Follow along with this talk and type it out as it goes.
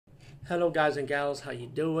Hello guys and gals, how you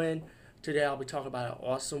doing? Today I'll be talking about an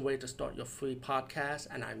awesome way to start your free podcast,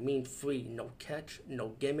 and I mean free, no catch, no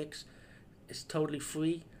gimmicks. It's totally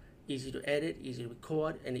free, easy to edit, easy to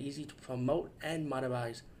record, and easy to promote and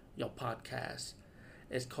monetize your podcast.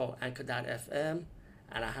 It's called Anchor.fm,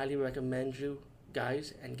 and I highly recommend you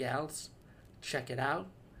guys and gals check it out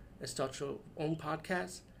and start your own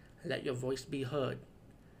podcast and let your voice be heard.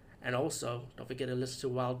 And also, don't forget to listen to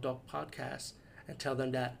Wild Dog Podcast and tell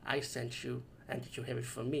them that I sent you and that you hear it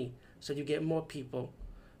from me. So you get more people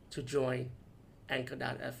to join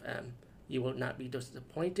Anchor.fm. You will not be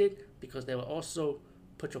disappointed because they will also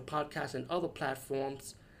put your podcast in other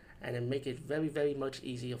platforms and then make it very, very much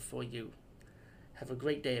easier for you. Have a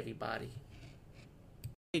great day, everybody.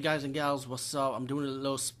 Hey guys and gals, what's up? I'm doing a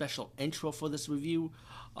little special intro for this review.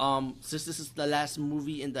 Since this is the last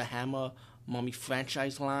movie in the Hammer Mummy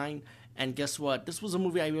franchise line, and guess what? This was a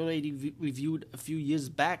movie I already reviewed a few years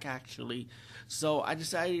back, actually. So I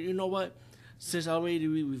decided, you know what? Since I already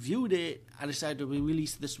reviewed it, I decided to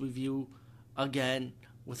re-release this review again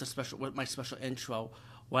with my special intro.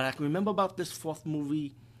 What I can remember about this fourth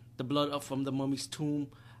movie, The Blood Up from the Mummy's Tomb,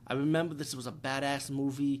 I remember this was a badass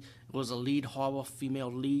movie. It was a lead horror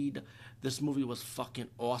female lead. This movie was fucking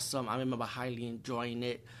awesome. I remember highly enjoying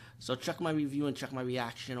it. So check my review and check my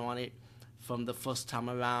reaction on it from the first time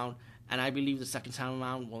around. And I believe the second time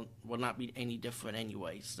around will not be any different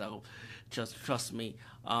anyway. So just trust me.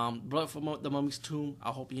 Blood from the Mummy's Tomb. I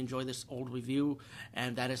hope you enjoy this old review.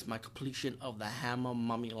 And that is my completion of the Hammer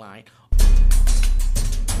Mummy line.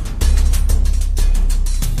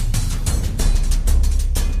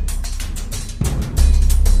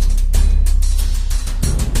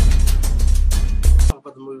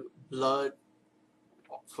 About the movie Blood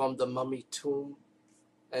from the Mummy Tomb.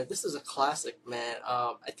 And this is a classic, man.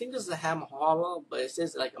 I think this is a Hammer horror, but it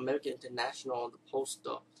says like American International on the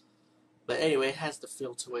poster. But anyway, it has the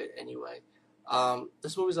feel to it anyway.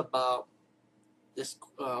 This movie is about this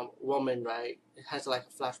woman, right? It has like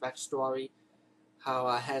a flashback story, how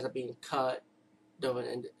her hands are being cut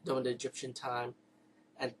during the Egyptian time,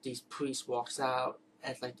 and these priests walks out,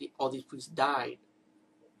 and it's like all these priests died,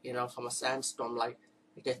 from a sandstorm, like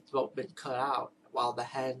their throat been cut out, while the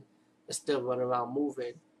hand is still running around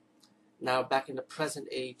moving. Now back in the present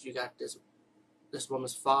age, you got this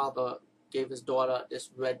woman's father gave his daughter this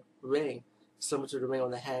red ring, similar to the ring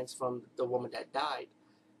on the hands from the woman that died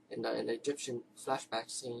in the Egyptian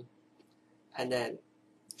flashback scene. And then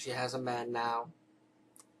she has a man now,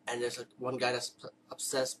 and there's one guy that's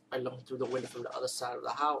obsessed by looking through the window from the other side of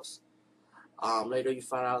the house. Later you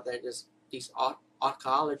find out that these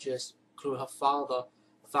archaeologists, including her father,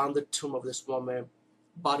 found the tomb of this woman,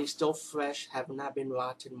 body still fresh, have not been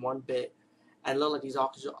rotten one bit, and look like these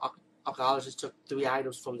archaeologists took 3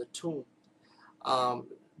 items from the tomb.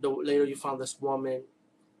 Later you found this woman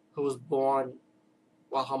who was born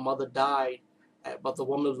while her mother died, but the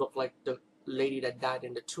woman looked like the lady that died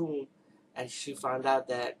in the tomb, and she found out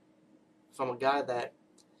that from a guy that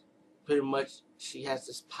pretty much she has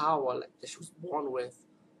this power like that she was born with,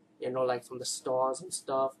 like from the stars and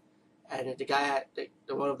stuff. And the guy had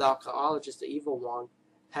one of the archaeologists, the evil one,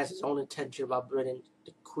 has his own intention about bringing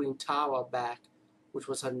the Queen Tawa back, which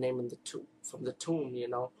was her name in the tomb, from the tomb,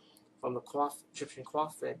 from the Egyptian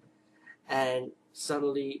coffin. And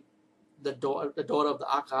suddenly, the daughter of the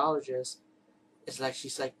archaeologist is like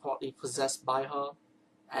she's like partly possessed by her,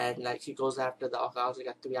 and like she goes after the archaeologist.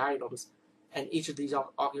 Got 3 items, and each of these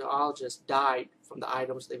archaeologists died from the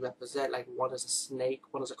items they represent. Like one is a snake,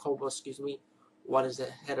 one is a cobra, one is the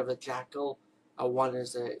head of a jackal, and one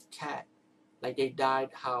is a cat. Like they died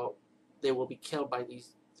how they will be killed by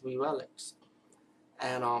these 3 relics,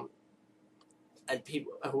 and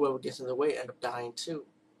people, whoever gets in the way, end up dying too.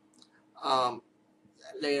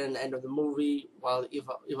 Later in the end of the movie, while the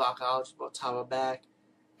evil archaeologist brought Tara back,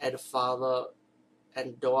 and the father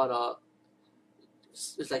and daughter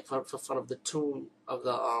is like for front of the tomb of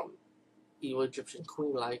the evil Egyptian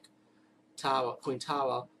queen, like Queen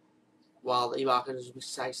Tara, while the evil archaeologist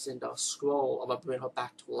recites in the scroll about bringing her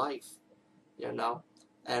back to life,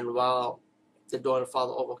 and while the daughter and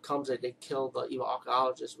father overcomes it, they kill the evil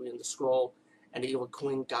archaeologist reading the scroll, and the evil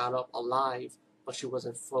queen got up alive, but she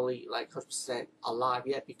wasn't fully like 100% alive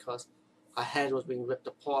yet because her head was being ripped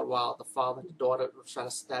apart while the father and the daughter were trying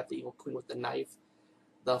to stab the evil queen with the knife.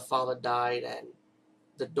 The father died, and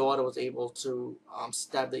the daughter was able to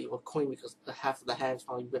stab the evil queen because half of the hands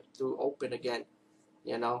finally ripped through open again,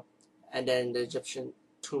 and then the Egyptian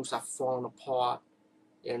tombs started falling apart,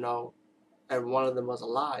 and one of them was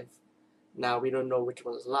alive. Now we don't know which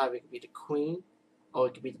one is alive. It could be the queen, or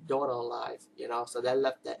it could be the daughter alive, so that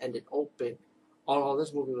left that ended open All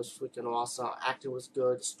this movie was freaking awesome. Acting was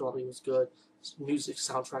good, the story was good, music,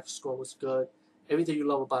 soundtrack, score was good. Everything you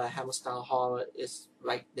love about a Hammer style horror is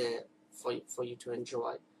right there for you to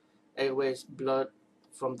enjoy. Anyways, Blood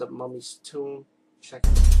from the Mummy's Tomb. Check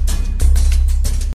it out.